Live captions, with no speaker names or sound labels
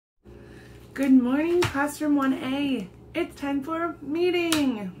Good morning, Classroom 1A. It's time for a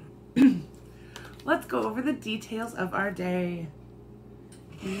meeting. Let's go over the details of our day.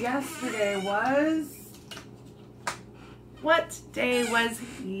 Yesterday was... What day was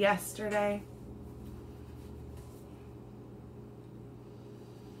yesterday?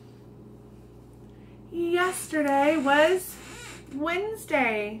 Yesterday was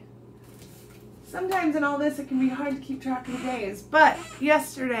Wednesday. Sometimes in all this it can be hard to keep track of the days, but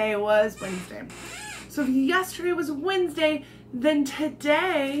yesterday was Wednesday. So if yesterday was Wednesday, then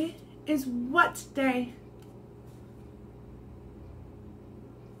today is what day?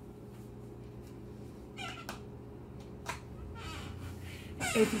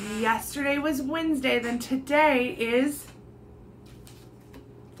 If yesterday was Wednesday, then today is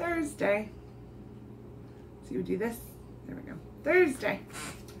Thursday. So you would do this. There we go. Thursday.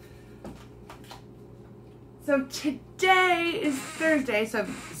 So today is Thursday. So,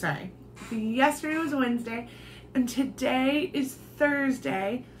 sorry. If yesterday was Wednesday and today is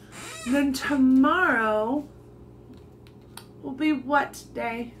Thursday, then tomorrow will be what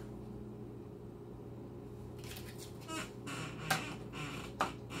day?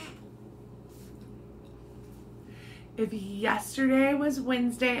 If yesterday was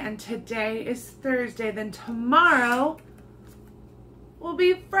Wednesday and today is Thursday, then tomorrow will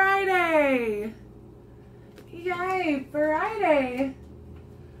be Friday. Yay, Friday.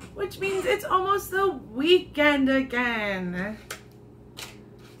 Which means it's almost the weekend again.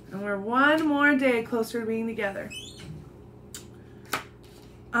 And we're one more day closer to being together.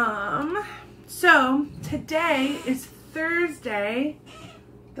 So today is Thursday.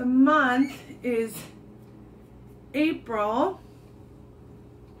 The month is April.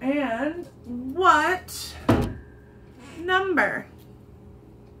 And what number?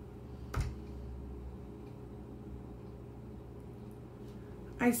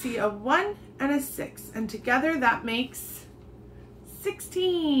 I see a 1 and a 6, and together that makes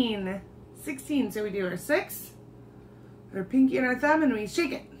 16. 16, so we do our 6, our pinky and our thumb, and we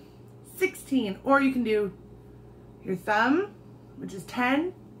shake it. 16, or you can do your thumb, which is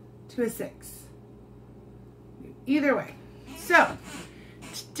 10, to a 6. Either way. So,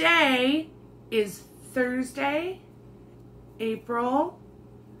 today is Thursday, April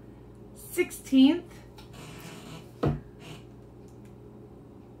 16th,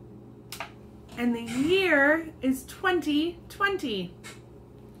 and the year is 2020.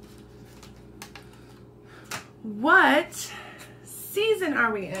 What season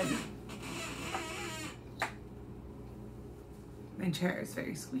are we in? My chair is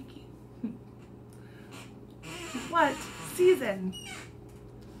very squeaky. What season?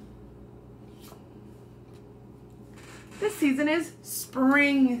 This season is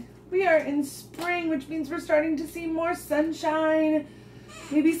spring. We are in spring, which means we're starting to see more sunshine.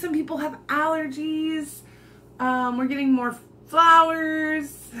 Maybe some people have allergies. We're getting more flowers.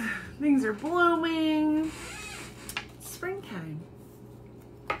 Things are blooming. It's springtime.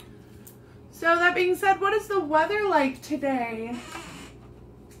 So that being said, what is the weather like today?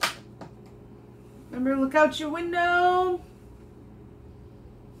 Remember, look out your window.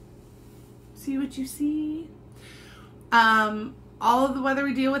 See what you see. All of the weather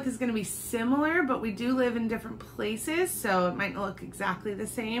we deal with is going to be similar, but we do live in different places, so it might not look exactly the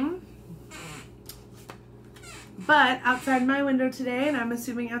same. But outside my window today, and I'm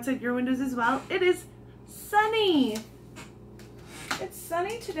assuming outside your windows as well, it is sunny. It's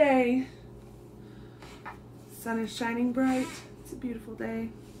sunny today. Sun is shining bright. It's a beautiful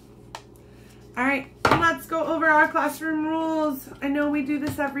day. All right, let's go over our classroom rules. I know we do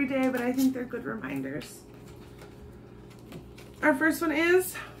this every day, but I think they're good reminders. Our first one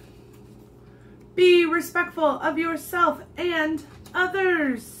is, be respectful of yourself and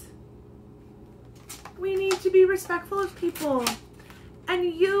others. We need to be respectful of people.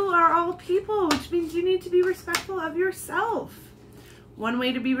 And you are all people, which means you need to be respectful of yourself. One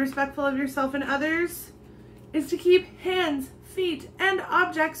way to be respectful of yourself and others is to keep hands, feet, and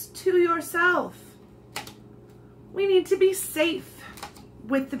objects to yourself. We need to be safe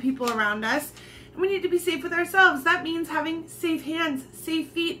with the people around us. And we need to be safe with ourselves. That means having safe hands,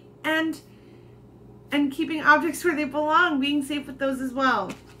 safe feet, and keeping objects where they belong, being safe with those as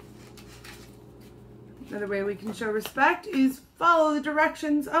well. Another way we can show respect is follow the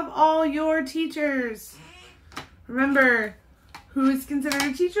directions of all your teachers. Remember, who is considered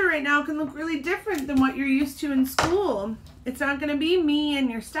a teacher right now can look really different than what you're used to in school. It's not going to be me and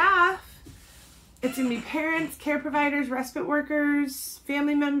your staff. It's going to be parents, care providers, respite workers,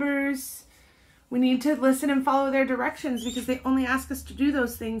 family members. We need to listen and follow their directions because they only ask us to do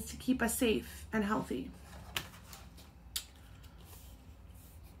those things to keep us safe and healthy.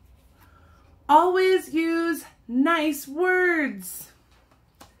 Always use nice words.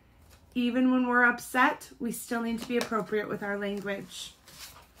 Even when we're upset, we still need to be appropriate with our language.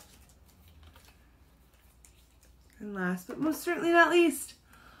 And last but most certainly not least,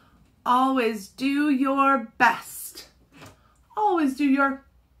 always do your best. Always do your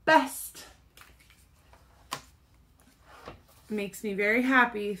best. It makes me very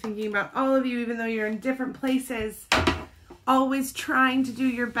happy thinking about all of you, even though you're in different places, always trying to do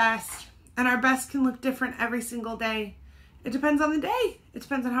your best. And our best can look different every single day. It depends on the day. It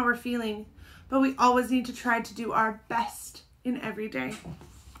depends on how we're feeling. But we always need to try to do our best in every day.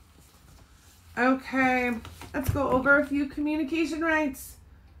 Okay, let's go over a few communication rights.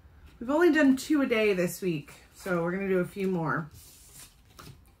 We've only done 2 a day this week, so we're going to do a few more.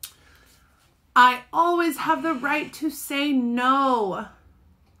 I always have the right to say no.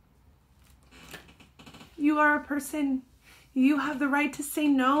 You are a person. You have the right to say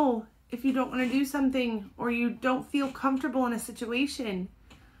no if you don't want to do something or you don't feel comfortable in a situation.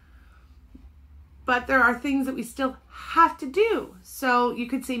 But there are things that we still have to do. So you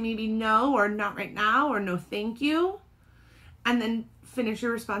could say maybe no, or not right now, or no thank you, and then finish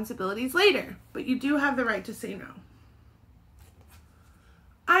your responsibilities later. But you do have the right to say no.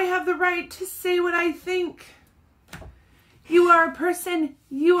 I have the right to say what I think. You are a person,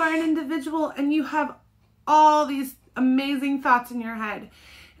 you are an individual, and you have all these amazing thoughts in your head.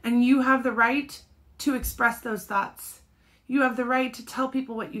 And you have the right to express those thoughts. You have the right to tell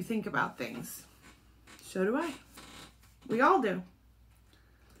people what you think about things. So do I. We all do.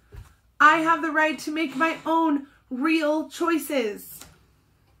 I have the right to make my own real choices.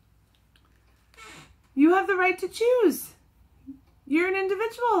 You have the right to choose. You're an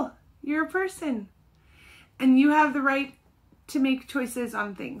individual. You're a person. And you have the right to make choices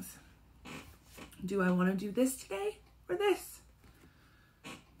on things. Do I want to do this today or this?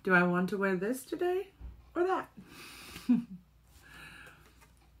 Do I want to wear this today or that?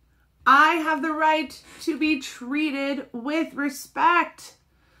 I have the right to be treated with respect.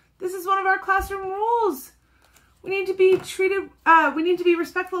 This is one of our classroom rules. We need to be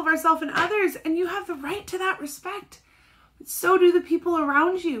respectful of ourselves and others, and you have the right to that respect. So do the people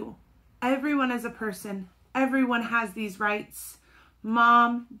around you. Everyone is a person. Everyone has these rights.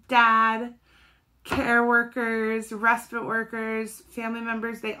 Mom, dad, care workers, respite workers, family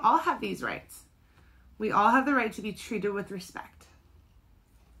members, they all have these rights. We all have the right to be treated with respect.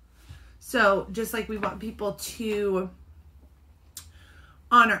 So just like we want people to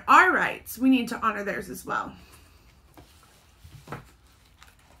honor our rights, we need to honor theirs as well.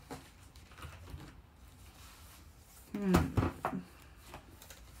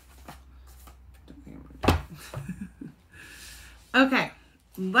 Okay,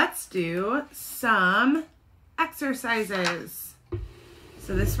 let's do some exercises.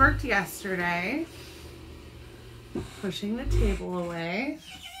 So this worked yesterday. Pushing the table away.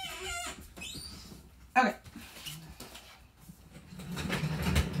 Okay.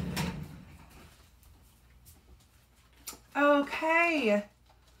 Okay.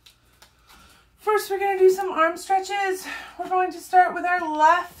 First, we're going to do some arm stretches. We're going to start with our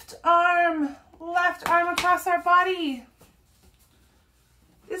left arm across our body.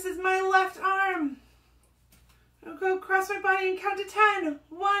 This is my left arm. I'll go across my body and count to 10.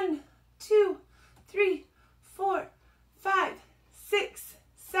 1, 2, 3, 4, 5, 6,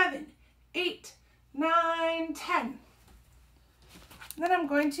 7, 8, 9, 10. Then I'm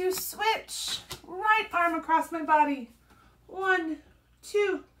going to switch. Right arm across my body. 1,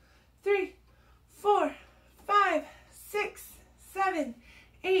 2, 3, 4, 5, 6, 7,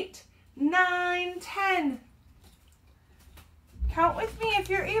 8, 9, 10. Count with me if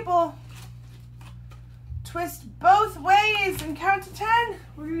you're able. Twist both ways and count to 10.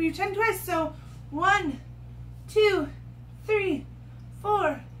 We're going to do 10 twists. So 1, 2, 3,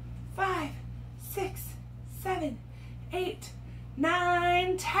 4, 5, 6, 7, 8,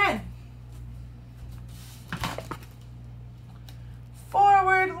 9, 10.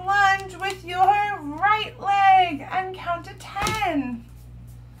 Forward lunge with your right leg and count to 10.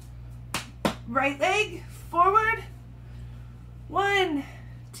 Right leg forward. 1,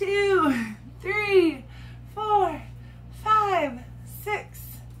 2, 3, 4, 5, 6,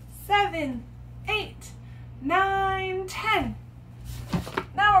 7, 8, 9, 10.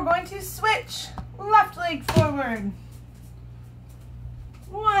 Now we're going to switch. Left leg forward.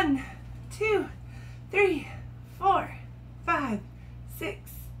 1, 2, 3, 4, 5,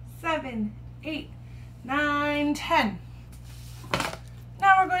 6, 7, 8, 9, 10.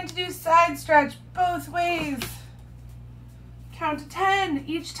 Now we're going to do side stretch both ways. Count to 10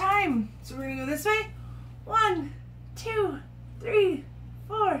 each time. So we're going to go this way. 1, 2, 3,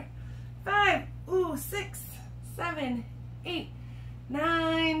 4, 5, 7, 8,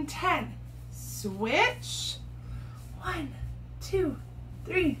 9, 10. Switch. 1, 2,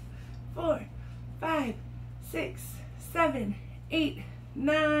 3, 4, 5, 6, 7, 8,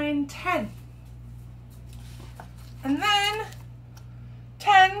 9, 10. And then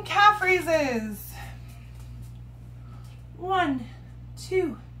 10 calf raises. 1,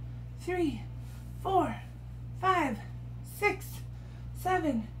 2, 3, 4, 5, 6,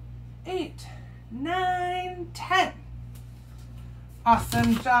 7, 8, 9, 10.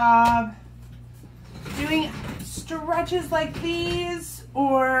 Awesome job. Doing stretches like these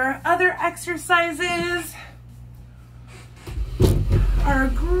or other exercises are a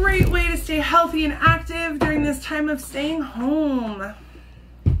great way to stay healthy and active during this time of staying home.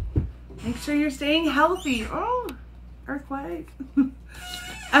 Make sure you're staying healthy. Oh, earthquake.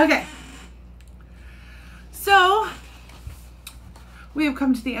 Okay. So, we have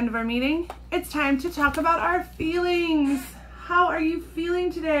come to the end of our meeting. It's time to talk about our feelings. How are you feeling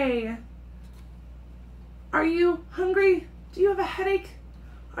today? Are you hungry? Do you have a headache?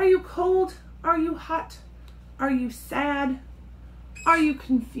 Are you cold? Are you hot? Are you sad? Are you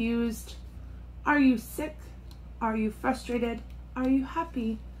confused? Are you sick? Are you frustrated? Are you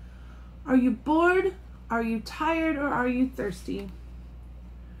happy? Are you bored? Are you tired? Or are you thirsty?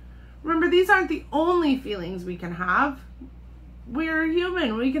 Remember, these aren't the only feelings we can have. We're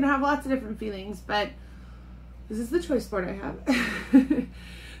human. We can have lots of different feelings, but this is the choice board I have.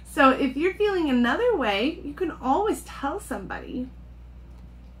 So if you're feeling another way, you can always tell somebody.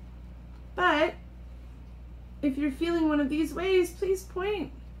 But if you're feeling one of these ways, please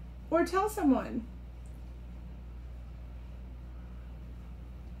point or tell someone.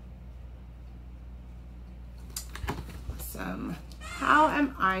 Awesome. How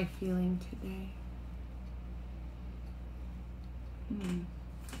am I feeling today?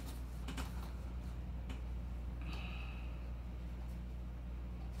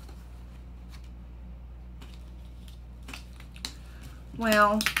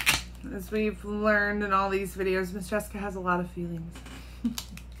 Well, as we've learned in all these videos, Miss Jessica has a lot of feelings.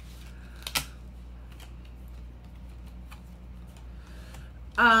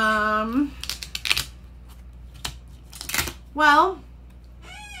 Well,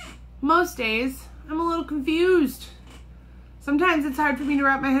 most days I'm a little confused. Sometimes it's hard for me to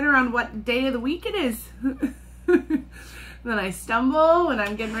wrap my head around what day of the week it is. Then I stumble when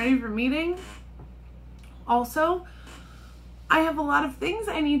I'm getting ready for meeting. Also, I have a lot of things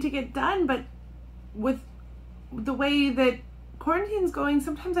I need to get done, but with the way that quarantine's going,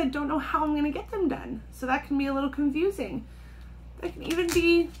 sometimes I don't know how I'm going to get them done. So that can be a little confusing. That can even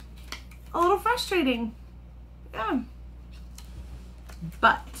be a little frustrating. Yeah.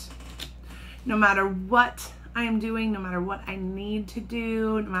 But no matter what I am doing, no matter what I need to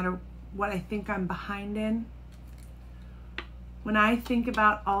do, no matter what I think I'm behind in, when I think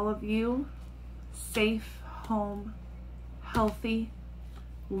about all of you safe, home, healthy,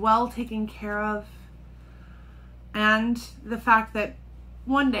 well taken care of, and the fact that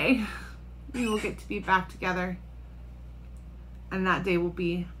one day we will get to be back together, and that day will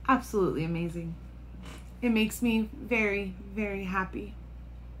be absolutely amazing. It makes me very, very happy.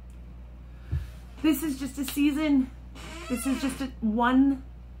 This is just a season. This is just one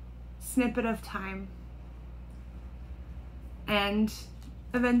snippet of time. And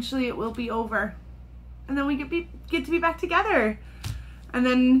eventually it will be over. And then we get to be back together. And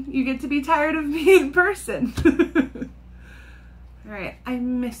then you get to be tired of me in person. All right, I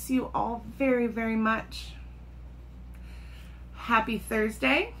miss you all very, very much. Happy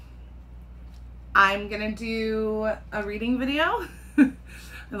Thursday. I'm gonna do a reading video.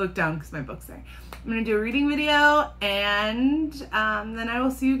 I looked down because my book's there. I'm gonna do a reading video, and then I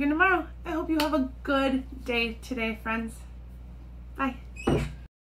will see you again tomorrow. I hope you have a good day today, friends. Bye.